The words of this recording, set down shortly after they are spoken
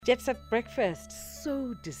Jet Set Breakfast,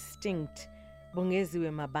 so distinct. Bongeziwe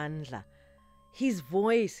Mabandla. His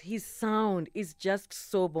voice, his sound is just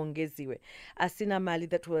so Bongeziwe. Asina Mali,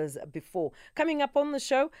 that was before. Coming up on the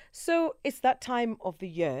show, so it's that time of the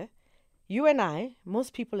year. You and I,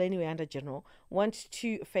 most people anyway under general, want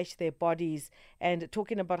to fetch their bodies and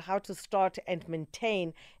talking about how to start and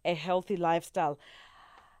maintain a healthy lifestyle.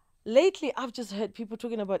 Lately, I've just heard people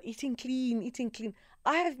talking about eating clean, eating clean.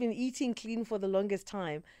 I have been eating clean for the longest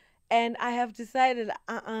time, and I have decided,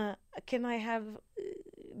 can I have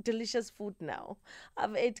delicious food now?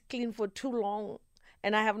 I've ate clean for too long,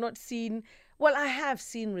 and I have not seen. Well, I have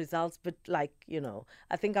seen results, but I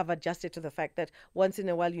think I've adjusted to the fact that once in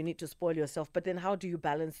a while you need to spoil yourself. But then how do you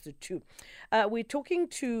balance the two? We're talking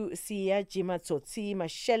to Siya Jimatsotsi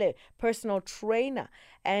Mashele, personal trainer,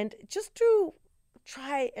 and just to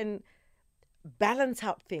try and balance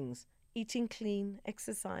out things, eating clean,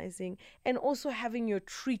 exercising, and also having your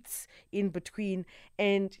treats in between,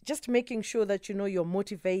 and just making sure that you're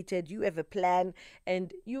motivated, you have a plan,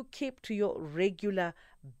 and you keep to your regular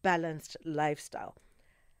balanced lifestyle.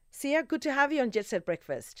 Sia, good to have you on Jet Set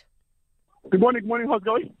Breakfast. Good morning, how's it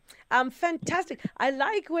going? Fantastic. I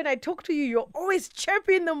like when I talk to you, you're always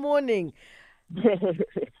chirpy in the morning.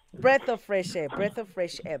 Breath of fresh air.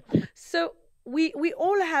 So we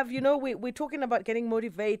all have, we're talking about getting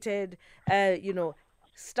motivated,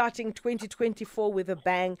 starting 2024 with a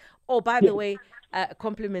bang. Oh, by the way,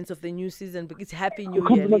 compliments of the new season, because Happy New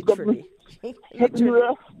Year, literally. Happy New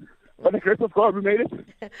Year. By the grace of God, we made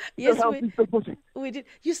it. Yes, we did.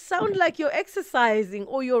 You sound like you're exercising,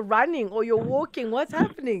 or you're running, or you're walking. What's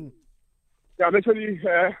happening? Yeah, I'm actually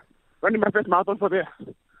running my first marathon for there.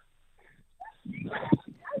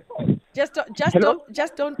 Just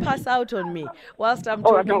don't pass out on me whilst I'm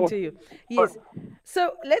talking to you. Yes.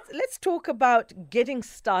 So let's talk about getting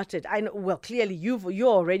started. I know. Well, clearly you're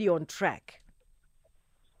already on track.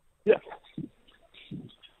 Yes.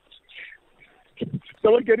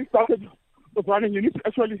 So when getting started with running, you need to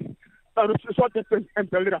actually start a short distance and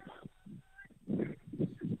build it up.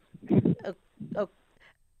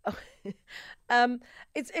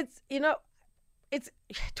 It's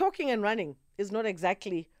talking and running is not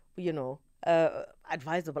exactly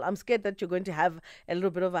advisable. I'm scared that you're going to have a little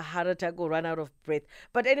bit of a heart attack or run out of breath.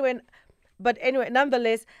 But anyway,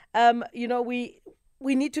 nonetheless,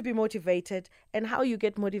 we need to be motivated. And how you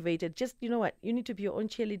get motivated, just, you need to be your own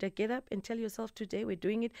cheerleader. Get up and tell yourself, today we're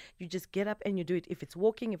doing it. You just get up and you do it. If it's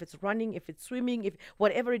walking, if it's running, if it's swimming, if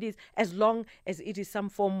whatever it is, as long as it is some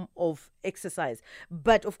form of exercise.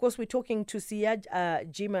 But of course, we're talking to Siya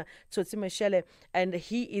Jima Tsotsi Mashele, and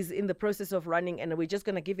he is in the process of running, and we're just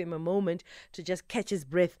going to give him a moment to just catch his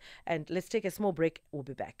breath. And let's take a small break. We'll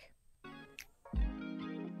be back.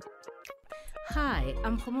 Hi,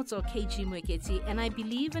 I'm Khomotso KG Mweketi, and I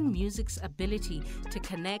believe in music's ability to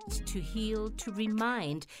connect, to heal, to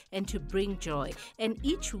remind, and to bring joy. And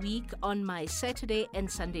each week on my Saturday and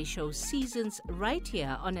Sunday show Seasons, right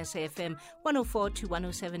here on SAFM 104 to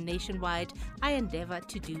 107 nationwide, I endeavor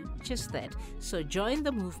to do just that. So join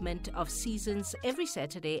the movement of Seasons every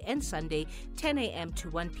Saturday and Sunday, 10 a.m. to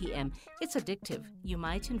 1 p.m. It's addictive. You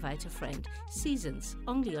might invite a friend. Seasons,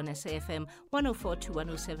 only on SAFM 104 to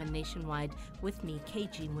 107 nationwide, with me,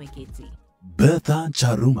 KG Mweketi. Bertha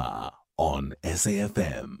Charuma on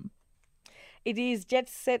SAFM. It is Jet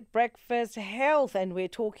Set Breakfast Health, and we're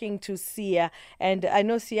talking to Sia. And I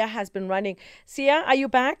know Sia has been running. Sia, are you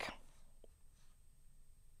back?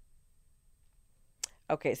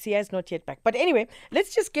 Okay, Sia is not yet back. But anyway,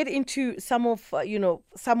 let's just get into some of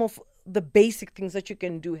the basic things that you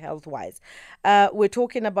can do health-wise. We're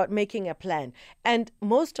talking about making a plan. And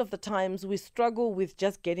most of the times we struggle with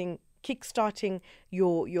just kickstarting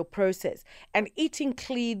your process. And eating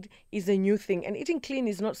clean is a new thing. And eating clean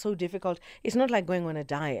is not so difficult. It's not like going on a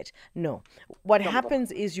diet. No. What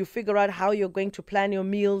happens is you figure out how you're going to plan your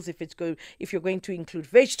meals, if you're going to include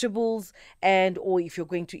vegetables, or if you're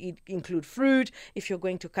going to include fruit, if you're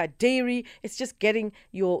going to cut dairy. It's just getting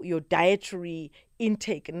your dietary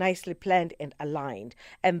intake nicely planned and aligned.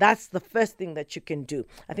 And that's the first thing that you can do.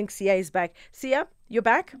 I think Sia is back. Sia, you're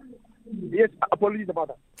back? Yes, apologies about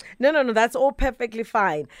that. No, that's all perfectly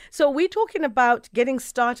fine. So we're talking about getting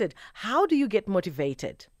started. How do you get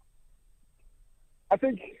motivated? I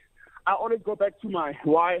think I always go back to my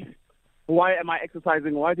why. Why am I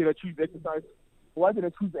exercising? Why did I choose exercise? Why did I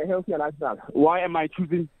choose a healthier lifestyle? Why am I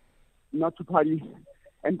choosing not to party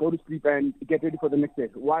and go to sleep and get ready for the next day?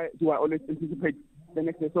 Why do I always anticipate the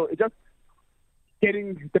next day? So it's just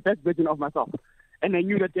getting the best version of myself. And I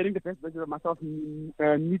knew that getting the best version of myself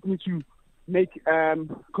needs me to make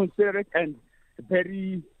considerate and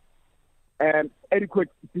very adequate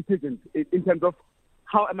decisions in terms of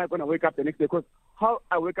how am I going to wake up the next day, because how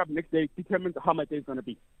I wake up next day determines how my day is going to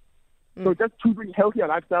be. So just choosing healthier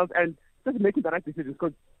lifestyles and just making the right decisions,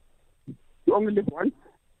 because you only live once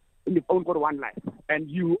and you've only got one life, and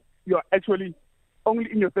you're actually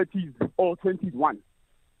only in your 30s or 20s once,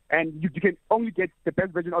 and you can only get the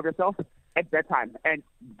best version of yourself at that time, and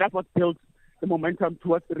that's what builds the momentum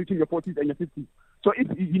towards reaching your 40s and your 50s. So if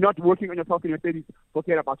you're not working on yourself in your 30s,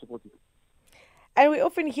 forget about your 40s. And we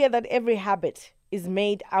often hear that every habit is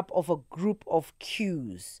made up of a group of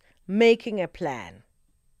cues, making a plan.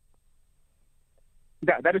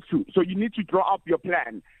 That is true. So you need to draw up your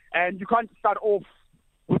plan, and you can't start off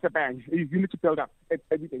with a bang. You need to build up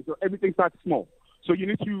everything. So everything starts small. So you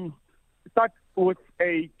need to start with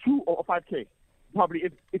a 2 or a 5K, probably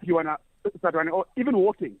if you want to start running, or even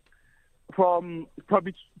walking from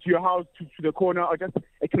probably to your house to the corner, or just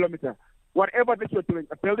a kilometer. Whatever that you're doing,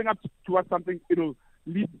 building up towards something, it'll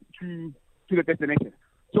lead to the destination.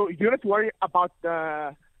 So you don't have to worry about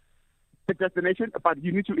the destination, but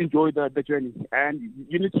you need to enjoy the journey, and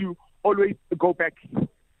you need to always go back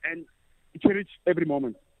and cherish every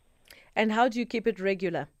moment. And how do you keep it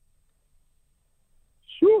regular?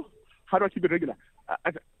 Sure. How do I keep it regular?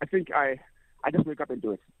 I think I just wake up and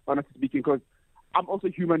do it, honestly speaking, because I'm also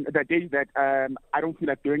human. The days that I don't feel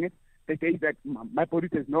like doing it, the days that my body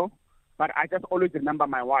says no, but I just always remember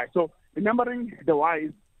my why. So remembering the why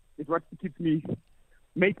is what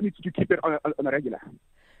makes me to keep it on a regular.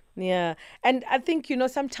 Yeah. And I think,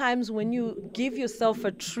 sometimes when you give yourself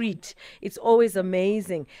a treat, it's always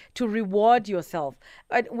amazing to reward yourself.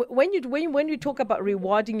 And when you talk about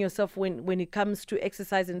rewarding yourself when it comes to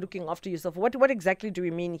exercise and looking after yourself, what exactly do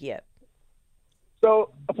we mean here?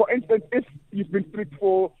 So, for instance, if you've been strict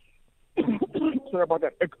for, sorry about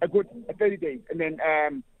that, a good 30 days, and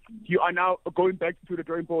then you are now going back to the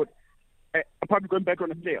drawing board, probably going back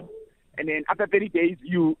on a scale, and then after 30 days,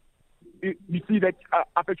 you see that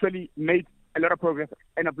I've actually made a lot of progress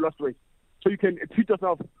and I've lost weight. So you can treat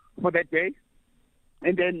yourself for that day,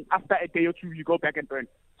 and then after a day or two, you go back and burn.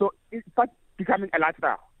 So it starts becoming a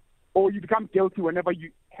lifestyle, or you become guilty whenever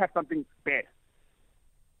you have something bad.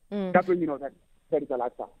 That's when you know that is a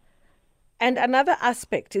lifestyle. And another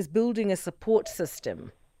aspect is building a support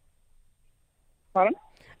system. Pardon?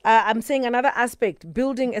 I'm saying another aspect,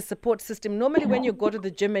 building a support system. Normally when you go to the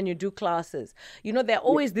gym and you do classes, there are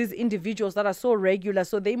always these individuals that are so regular.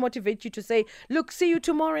 So they motivate you to say, look, see you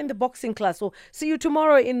tomorrow in the boxing class, or see you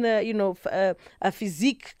tomorrow in the, a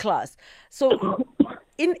physique class. So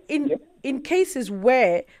in cases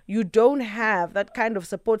where you don't have that kind of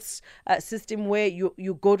support system where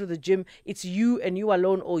you go to the gym, it's you and you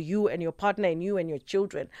alone, or you and your partner and you and your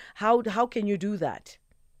children. How can you do that?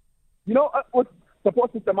 With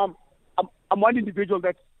support system, I'm one individual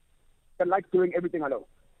that likes doing everything alone,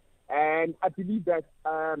 and I believe that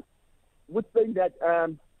with saying that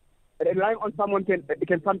relying on someone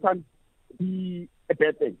can sometimes be a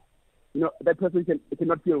bad thing. That person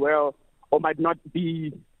cannot feel well, or might not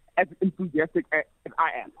be as enthusiastic as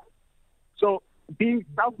I am. So being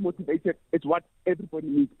self-motivated is what everybody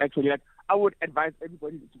needs, actually. Like, I would advise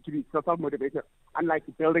everybody to be self-motivated, unlike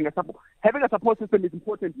building a support. Having a support system is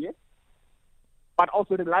important, yes, but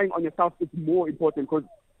also relying on yourself is more important, because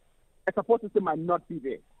a support system might not be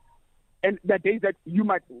there. And there are days that you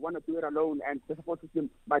might want to do it alone and the support system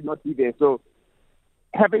might not be there. So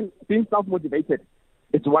being self-motivated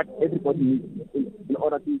is what everybody needs in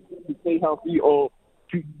order to stay healthy, or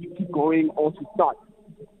to keep going, or to start.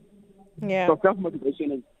 Yeah. So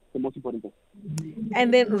self-motivation is the most important thing.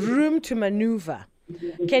 And then room to maneuver.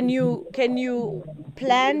 Can you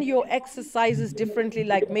plan your exercises differently?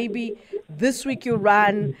 Like maybe this week you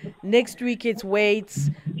run, next week it's weights.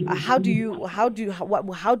 How do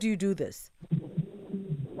you do this?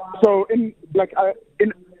 So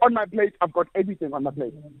on my plate, I've got everything on my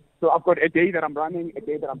plate. So I've got a day that I'm running, a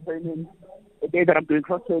day that I'm training, a day that I'm doing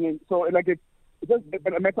cross training. So it's just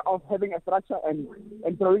a matter of having a structure and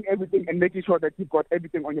throwing everything and making sure that you've got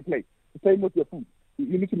everything on your plate. The same with your food.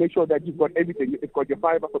 You need to make sure that you've got everything. You've got your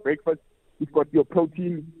fiber for breakfast. You've got your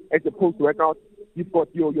protein as your post-workout. You've got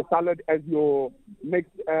your salad as your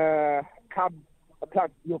mixed carb, plus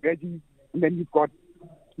your veggies. And then you've got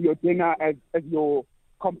your dinner as your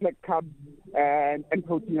complex carbs and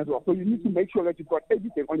protein as well. So you need to make sure that you've got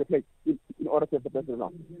everything on your plate in order to have the best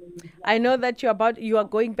result. I know that you are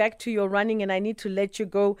going back to your running, and I need to let you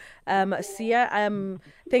go, Sia.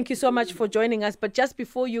 Thank you so much for joining us. But just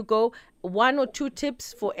before you go, 1 or 2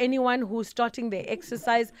 tips for anyone who's starting their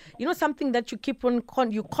exercise. Something that you keep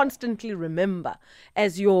on you constantly remember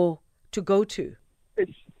as your to go to.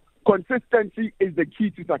 Consistency is the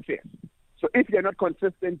key to success. if you're not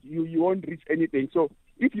consistent, you won't reach anything. So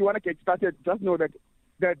if you want to get started, just know that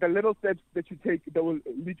the little steps that you take, that will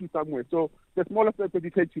lead you somewhere. So the smaller steps that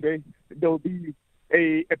you take today, there will be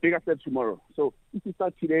a bigger step tomorrow. So if you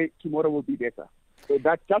start today, tomorrow will be better. So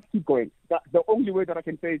just keep going. The only way that I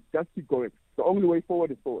can say is just keep going. The only way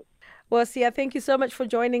forward is forward. Well, Sia, thank you so much for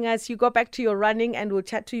joining us. You go back to your running and we'll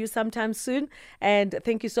chat to you sometime soon. And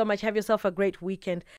thank you so much. Have yourself a great weekend.